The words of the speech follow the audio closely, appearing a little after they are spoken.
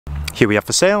Here we have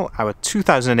for sale our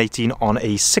 2018 on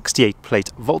a 68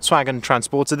 plate Volkswagen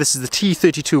Transporter. This is the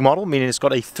T32 model, meaning it's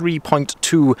got a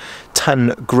 3.2 ton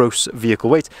gross vehicle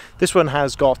weight. This one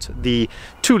has got the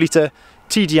 2 litre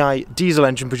TDI diesel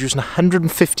engine producing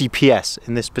 150 PS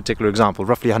in this particular example,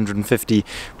 roughly 150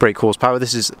 brake horsepower.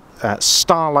 This is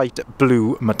starlight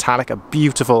blue metallic, a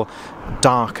beautiful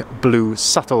dark blue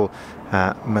subtle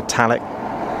metallic.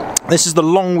 This is the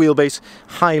long wheelbase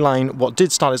Highline, what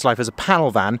did start its life as a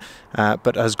panel van,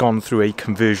 but has gone through a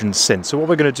conversion since. So what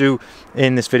we're going to do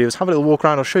in this video is have a little walk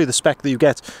around. I'll show you the spec that you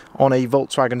get on a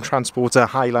Volkswagen Transporter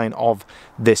Highline of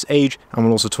this age, and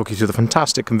we'll also talk you through the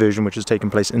fantastic conversion which has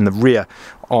taken place in the rear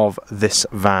of this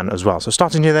van as well. So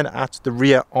starting here then at the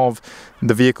rear of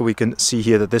the vehicle, we can see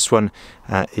here that this one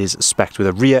is spec'd with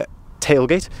a rear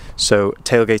tailgate. So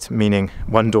tailgate meaning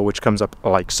one door which comes up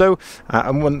like so,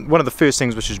 and one of the first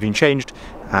things which has been changed,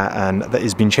 and that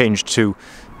has been changed to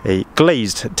a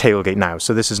glazed tailgate now.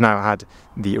 So this has now had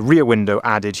the rear window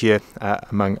added here,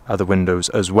 among other windows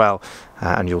as well,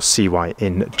 and you'll see why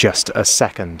in just a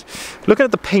second. Looking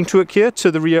at the paintwork here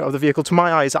to the rear of the vehicle, to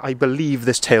my eyes I believe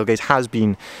this tailgate has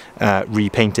been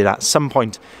repainted at some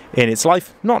point in its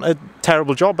life. Not a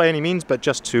terrible job by any means, but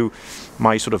just to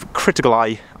my sort of critical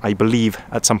eye, I believe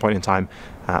at some point in time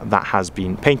that has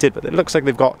been painted, but it looks like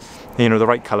they've got, you know, the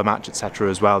right colour match, etc.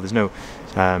 as well. There's no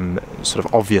sort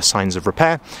of obvious signs of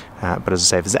repair, but as I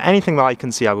say, if there's anything that I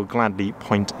can see, I will gladly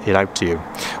point it out to you.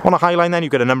 On a Highline then,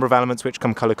 you've got a number of elements which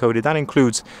come colour coded. That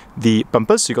includes the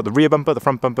bumpers, so you've got the rear bumper, the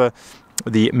front bumper,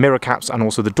 the mirror caps, and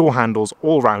also the door handles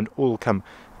all round, all come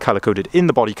colour coded in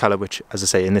the body colour, which, as I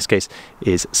say, in this case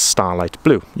is starlight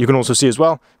blue. You can also see as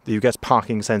well that you get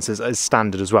parking sensors as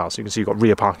standard as well, so you can see you've got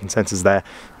rear parking sensors there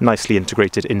nicely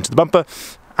integrated into the bumper.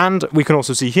 And we can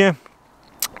also see here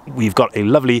we've got a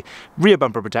lovely rear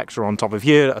bumper protector on top of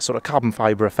here, a sort of carbon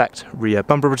fibre effect rear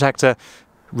bumper protector.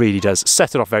 Really does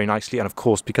set it off very nicely, and of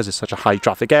course, because it's such a high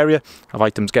traffic area of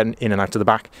items getting in and out of the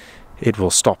back, it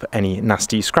will stop any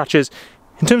nasty scratches.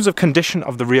 In terms of condition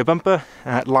of the rear bumper,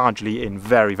 largely in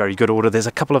very, very good order. There's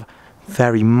a couple of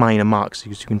very minor marks,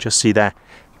 as you can just see there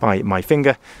by my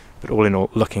finger, but all in all,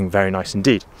 looking very nice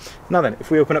indeed. Now then,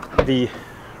 if we open up the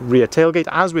rear tailgate,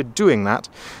 as we're doing that,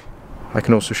 I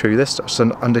can also show you this just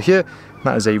under here.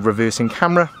 That is a reversing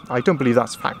camera. I don't believe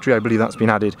that's factory, I believe that's been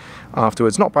added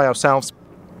afterwards, not by ourselves,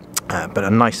 but a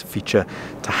nice feature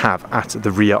to have at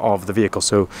the rear of the vehicle.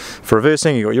 So for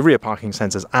reversing, you've got your rear parking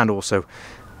sensors and also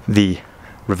the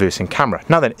reversing camera.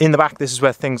 Now then, in the back, this is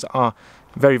where things are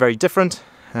very, very different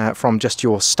from just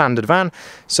your standard van.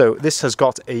 So this has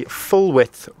got a full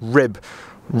width rib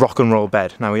rock and roll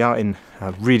bed. Now we are in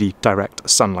really direct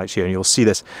sunlight here, and you'll see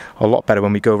this a lot better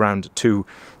when we go around to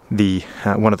the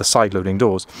one of the side loading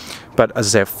doors. But as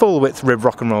I say, a full width rib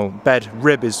rock and roll bed.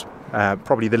 Rib is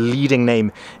probably the leading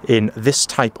name in this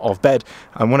type of bed,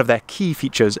 and one of their key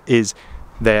features is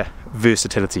their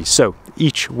versatility. So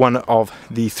each one of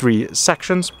the 3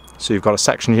 sections, so you've got a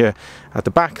section here at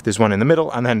the back, there's one in the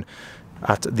middle, and then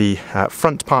at the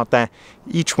front part there,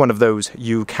 each one of those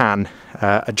you can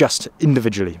adjust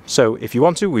individually. So if you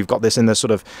want to, we've got this in the sort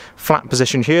of flat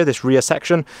position here, this rear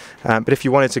section, but if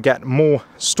you wanted to get more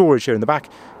storage here in the back,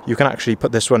 you can actually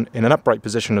put this one in an upright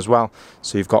position as well,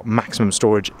 so you've got maximum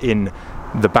storage in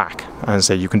the back. And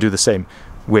so you can do the same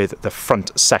with the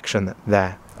front section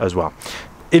there as well.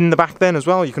 In the back then as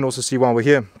well, you can also see while we're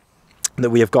here that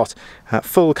we have got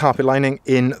full carpet lining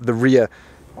in the rear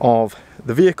of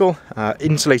the vehicle,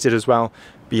 insulated as well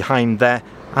behind there.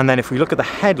 And then if we look at the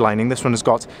headlining, this one has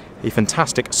got a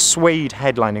fantastic suede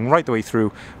headlining right the way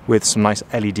through with some nice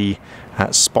LED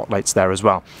spotlights there as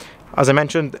well. As I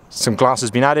mentioned, some glass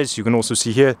has been added, so you can also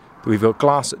see here that we've got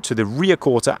glass to the rear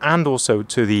quarter and also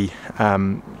to the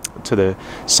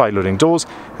side loading doors.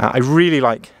 I really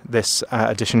like this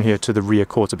addition here to the rear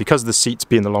quarter, because the seats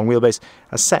being the long wheelbase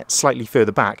are set slightly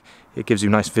further back. It gives you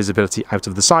nice visibility out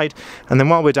of the side. And then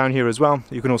while we're down here as well,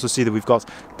 you can also see that we've got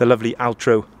the lovely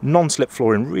Altro non-slip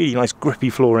flooring, really nice grippy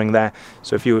flooring there.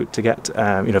 So if you were to get,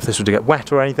 you know, if this were to get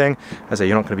wet or anything, as I say,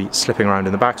 you're not going to be slipping around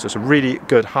in the back. So it's a really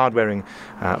good hard-wearing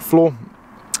floor.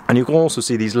 And you can also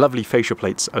see these lovely fascia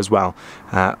plates as well,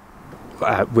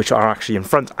 which are actually in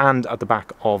front and at the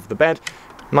back of the bed.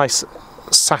 Nice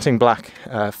satin black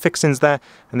fixings there,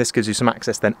 and this gives you some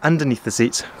access then underneath the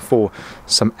seats for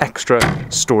some extra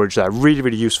storage there. Really,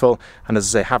 really useful, and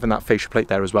as I say, having that fascia plate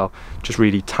there as well just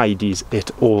really tidies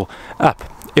it all up.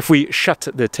 If we shut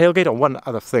the tailgate, or one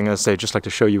other thing, as I say, just like to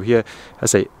show you here,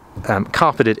 as I say,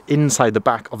 carpeted inside the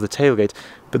back of the tailgate,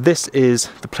 but this is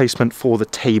the placement for the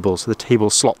table, so the table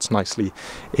slots nicely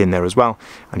in there as well,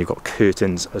 and you've got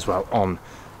curtains as well on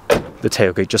the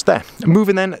tailgate just there.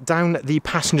 Moving then down the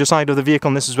passenger side of the vehicle,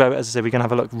 and this is where, as I say, we can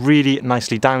have a look really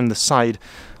nicely down the side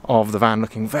of the van,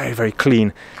 looking very, very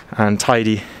clean and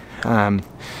tidy.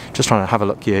 Just trying to have a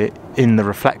look here in the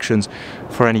reflections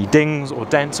for any dings or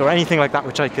dents or anything like that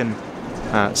which I can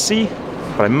see,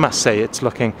 but I must say it's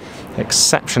looking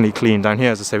exceptionally clean down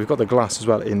here. As I say, we've got the glass as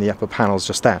well in the upper panels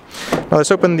just there. Now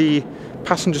let's open the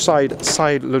passenger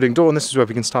side loading door, and this is where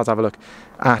we can start to have a look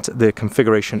at the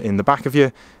configuration in the back of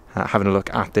here, having a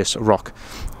look at this rock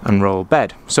and roll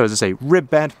bed. So as I say,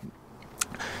 rib bed,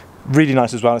 really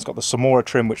nice as well. It's got the Samora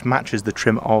trim which matches the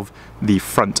trim of the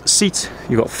front seat.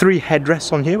 You've got 3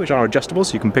 headrests on here which are adjustable,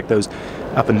 so you can pick those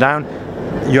up and down.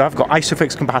 You have got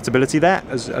ISOFIX compatibility there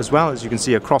as well, as you can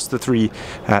see across the 3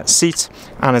 seats.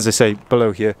 And as I say,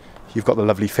 below here you've got the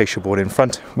lovely fascia board in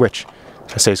front, which,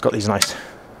 as I say, it's got these nice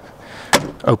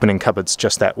opening cupboards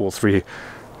just there, all 3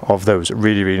 of those.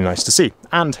 Really, really nice to see.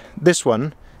 And this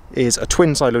one is a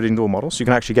twin side loading door model, so you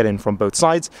can actually get in from both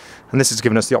sides, and this has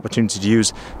given us the opportunity to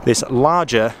use this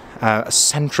larger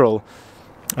central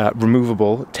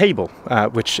removable table,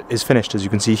 which is finished, as you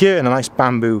can see here, in a nice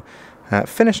bamboo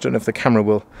finish. Don't know if the camera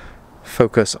will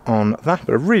focus on that,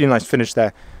 but a really nice finish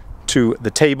there to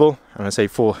the table. And I say,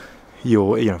 for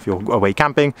your, if you're away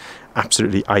camping,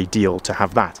 absolutely ideal to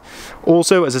have that.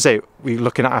 Also, as I say, we're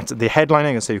looking at the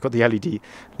headlining, and so you've got the LED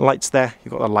lights there,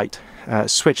 you've got the light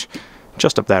switch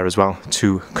just up there as well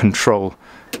to control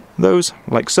those,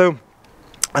 like so.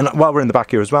 And while we're in the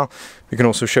back here as well, we can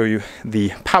also show you the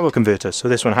power converter. So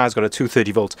this one has got a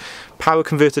 230 volt power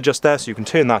converter just there, so you can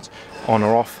turn that on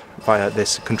or off via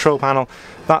this control panel.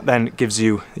 That then gives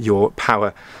you your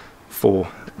power for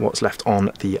what's left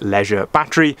on the leisure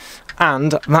battery,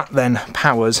 and that then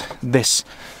powers this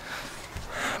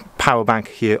power bank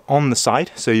here on the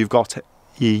side. So you've got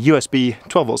a USB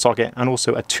 12 volt socket and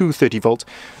also a 230 volt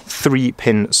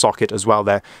 3-pin socket as well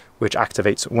there, which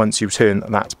activates once you turn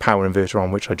that power inverter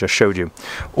on, which I just showed you.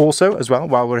 Also as well,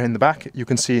 while we're in the back, you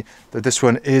can see that this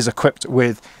one is equipped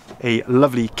with a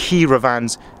lovely Kira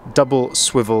Vans double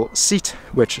swivel seat,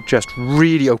 which just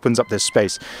really opens up this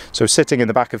space. So sitting in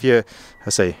the back of here, I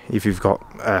say, if you've got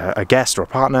a guest or a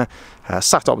partner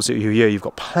sat opposite you here, you've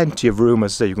got plenty of room.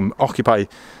 As I say, you can occupy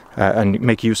and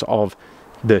make use of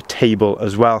the table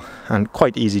as well, and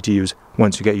quite easy to use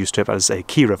once you get used to it. As I say,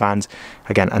 Kira Vans,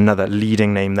 again, another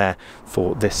leading name there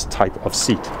for this type of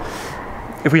seat.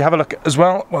 If we have a look as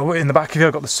well, while we're in the back of here,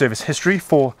 I've got the service history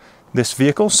for this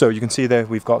vehicle. So you can see there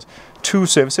we've got 2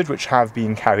 services which have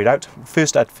been carried out,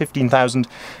 first at 15,000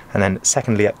 and then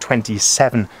secondly at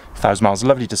 27,000 miles.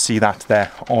 Lovely to see that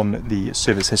there on the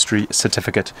service history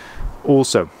certificate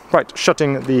also. Right,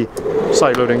 shutting the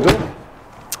side loading door,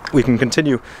 we can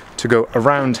continue to go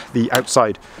around the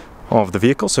outside of the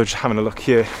vehicle. So just having a look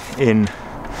here in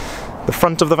the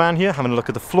front of the van here, having a look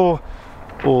at the floor,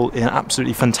 all in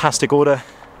absolutely fantastic order.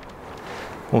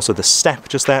 Also the step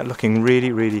just there, looking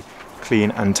really, really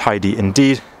clean and tidy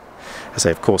indeed. As I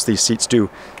say, of course, these seats do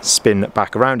spin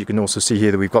back around. You can also see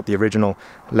here that we've got the original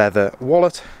leather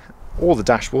wallet, or the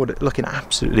dashboard, looking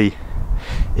absolutely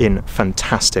in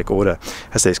fantastic order.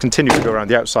 As I say, let's continue to go around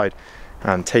the outside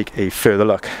and take a further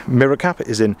look. Mirror cap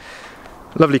is in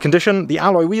lovely condition. The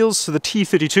alloy wheels, so the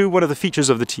T32, one of the features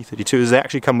of the T32 is they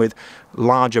actually come with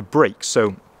larger brakes.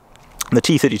 So the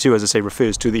T32, as I say,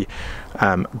 refers to the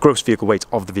gross vehicle weight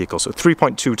of the vehicle. So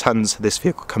 3.2 tons, this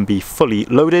vehicle can be fully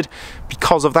loaded.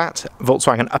 Because of that,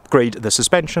 Volkswagen upgrade the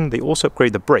suspension, they also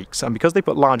upgrade the brakes, and because they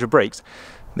put larger brakes,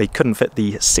 they couldn't fit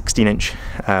the 16-inch,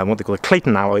 what they call a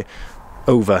Clayton alloy,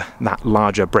 over that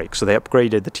larger brake. So they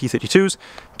upgraded the T32s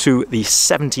to the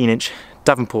 17-inch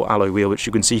Davenport alloy wheel, which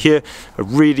you can see here. A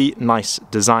really nice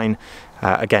design.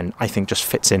 Again, I think just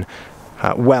fits in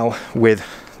well with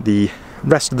the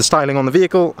rest of the styling on the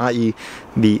vehicle, i.e.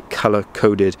 the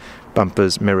colour-coded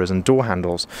bumpers, mirrors and door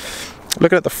handles.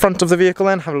 Looking at the front of the vehicle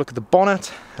then, have a look at the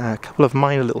bonnet. A couple of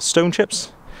minor little stone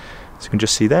chips, as you can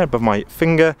just see there above my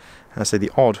finger. I say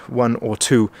the odd 1 or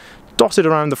 2 dotted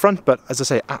around the front, but as I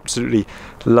say, absolutely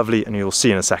lovely, and you'll see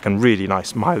in a second, really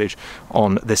nice mileage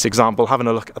on this example. Having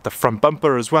a look at the front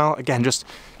bumper as well, again, just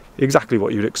exactly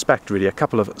what you'd expect really, a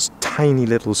couple of tiny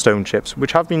little stone chips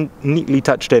which have been neatly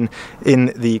touched in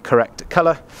the correct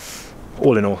colour.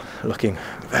 All in all, looking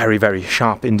very, very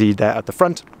sharp indeed there at the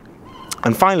front.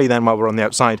 And finally then, while we're on the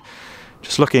outside,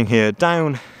 just looking here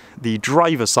down the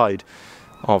driver's side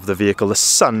of the vehicle, the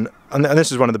sun, and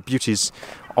this is one of the beauties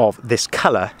of this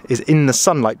colour, is in the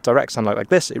sunlight, direct sunlight like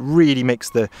this, it really makes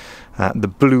the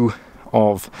blue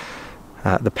of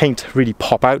the paint really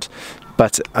pop out.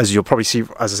 But as you'll probably see,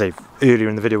 as I say earlier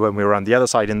in the video when we were on the other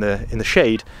side in the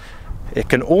shade, it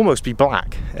can almost be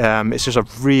black. It's just a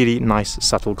really nice,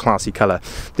 subtle, classy colour.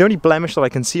 The only blemish that I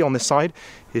can see on this side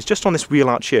is just on this wheel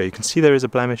arch here. You can see there is a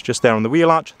blemish just there on the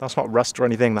wheel arch. That's not rust or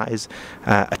anything, that is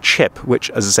a chip, which,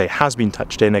 as I say, has been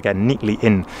touched in, again, neatly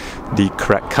in the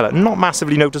correct colour. Not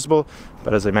massively noticeable,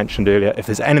 but as I mentioned earlier, if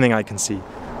there's anything I can see,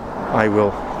 I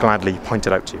will gladly point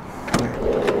it out to you.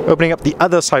 Opening up the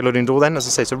other side loading door then, as I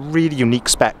say, it's a really unique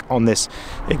spec on this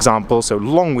example. So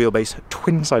long wheelbase,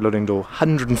 twin side loading door,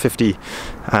 150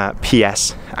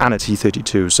 PS and a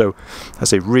T32. So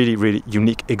that's a really, really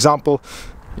unique example.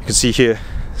 You can see here,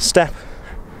 step,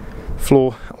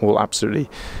 floor, all absolutely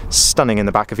stunning in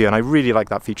the back of here. And I really like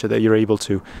that feature that you're able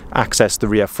to access the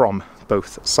rear from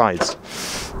both sides.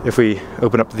 If we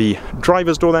open up the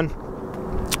driver's door then,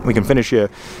 we can finish here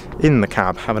in the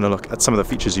cab having a look at some of the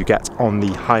features you get on the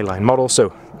Highline model.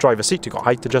 So driver's seat, you've got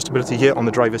height adjustability here on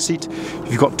the driver's seat.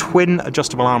 You've got twin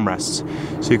adjustable armrests,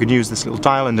 so you can use this little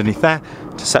dial underneath there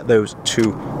to set those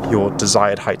to your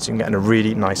desired height, so you can get in a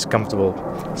really nice, comfortable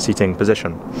seating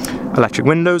position. Electric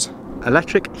windows,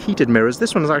 electric heated mirrors.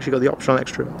 This one has actually got the optional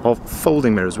extra of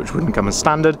folding mirrors, which wouldn't come as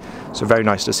standard, so very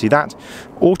nice to see that.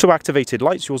 Auto activated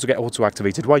lights, you also get auto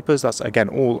activated wipers. That's again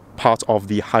all part of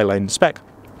the Highline spec.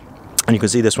 And you can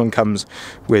see this one comes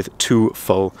with 2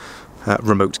 full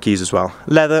remote keys as well.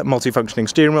 Leather multifunctioning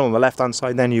steering wheel on the left hand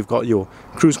side, then you've got your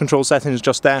cruise control settings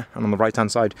just there, and on the right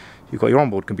hand side you've got your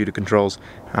onboard computer controls,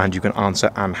 and you can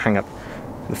answer and hang up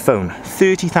the phone.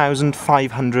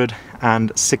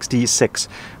 30,566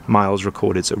 miles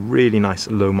recorded, so really nice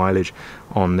low mileage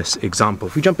on this example.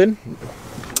 If we jump in,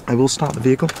 I will start the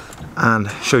vehicle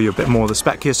and show you a bit more of the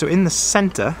spec here. So in the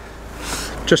centre,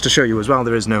 just to show you as well,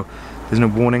 there's no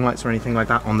warning lights or anything like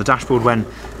that on the dashboard when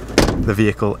the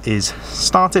vehicle is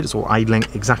started. It's all idling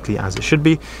exactly as it should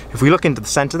be. If we look into the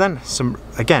center then, some,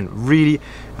 again, really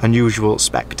unusual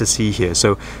spec to see here.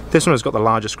 So this one has got the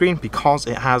larger screen because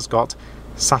it has got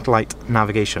satellite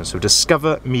navigation. So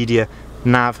Discover Media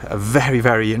Nav, a very,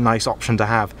 very nice option to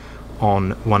have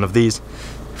on one of these.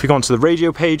 If you go onto the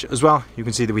radio page as well, you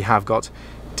can see that we have got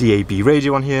DAB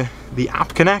radio on here. The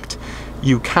App Connect,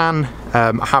 you can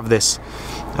have this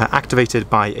activated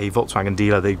by a Volkswagen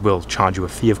dealer. They will charge you a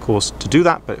fee, of course, to do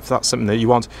that, but if that's something that you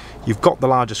want, you've got the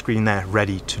larger screen there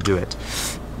ready to do it.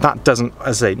 That doesn't,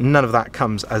 as I say, none of that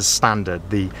comes as standard,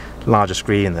 the larger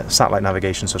screen and the satellite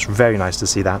navigation, so it's very nice to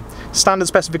see that. Standard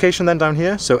specification then down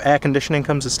here, so air conditioning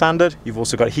comes as standard. You've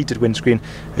also got a heated windscreen,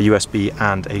 a USB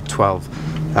and a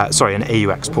an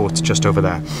AUX port just over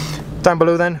there. Down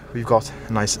below then, we've got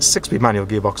a nice 6-speed manual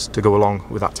gearbox to go along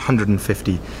with that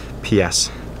 150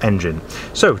 PS engine.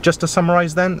 So just to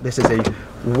summarize then, this is a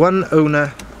one owner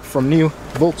from new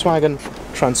Volkswagen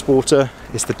Transporter.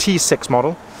 It's the T6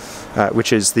 model,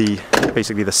 which is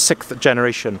basically the 6th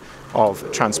generation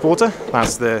of Transporter.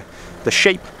 That's the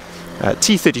shape.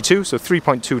 T32, so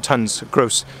 3.2 tons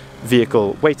gross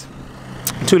vehicle weight.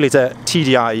 2-litre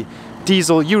TDI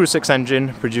diesel Euro 6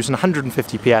 engine producing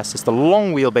 150 PS. It's the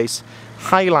long wheelbase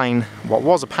Highline, what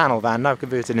was a panel van, now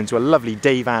converted into a lovely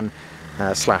day van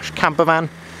slash camper van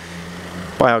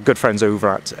by our good friends over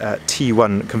at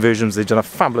T1 Conversions. They've done a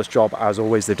fabulous job as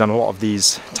always. They've done a lot of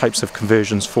these types of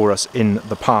conversions for us in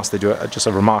the past. They do just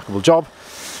a remarkable job.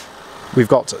 We've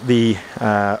got the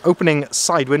opening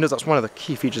side windows. That's one of the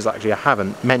key features actually I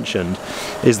haven't mentioned,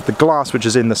 is the glass which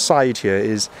is in the side here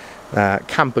is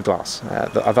Camper Glass.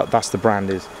 That's the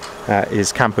brand,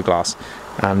 is Camper Glass,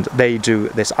 and they do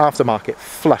this aftermarket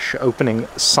flush opening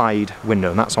side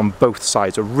window, and that's on both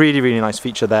sides. A really, really nice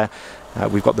feature there.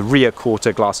 We've got the rear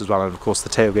quarter glass as well, and of course the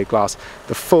tailgate glass.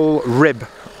 The full rib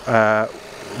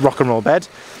rock and roll bed.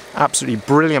 Absolutely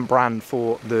brilliant brand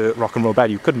for the rock and roll bed.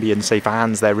 You couldn't be in safer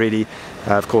hands there really.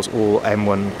 Of course all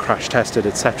M1 crash tested,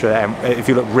 etc. If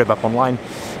you look rib up online,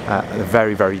 a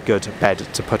very, very good bed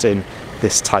to put in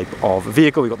this type of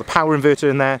vehicle. We've got the power inverter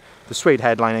in there, the suede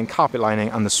headlining, carpet lining,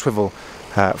 and the swivel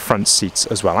front seats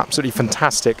as well. Absolutely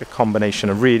fantastic combination,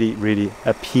 a really, really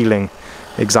appealing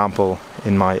example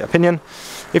in my opinion.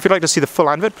 If you'd like to see the full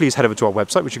advert, please head over to our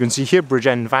website, which you can see here,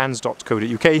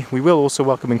 bridgeendvans.co.uk. We will also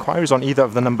welcome inquiries on either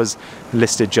of the numbers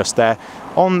listed just there.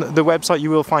 On the website you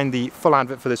will find the full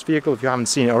advert for this vehicle if you haven't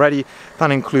seen it already.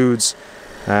 That includes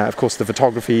of course the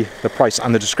photography, the price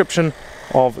and the description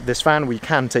of this van. We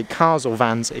can take cars or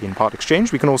vans in part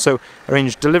exchange. We can also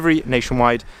arrange delivery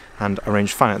nationwide and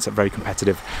arrange finance at very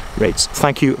competitive rates.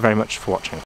 Thank you very much for watching.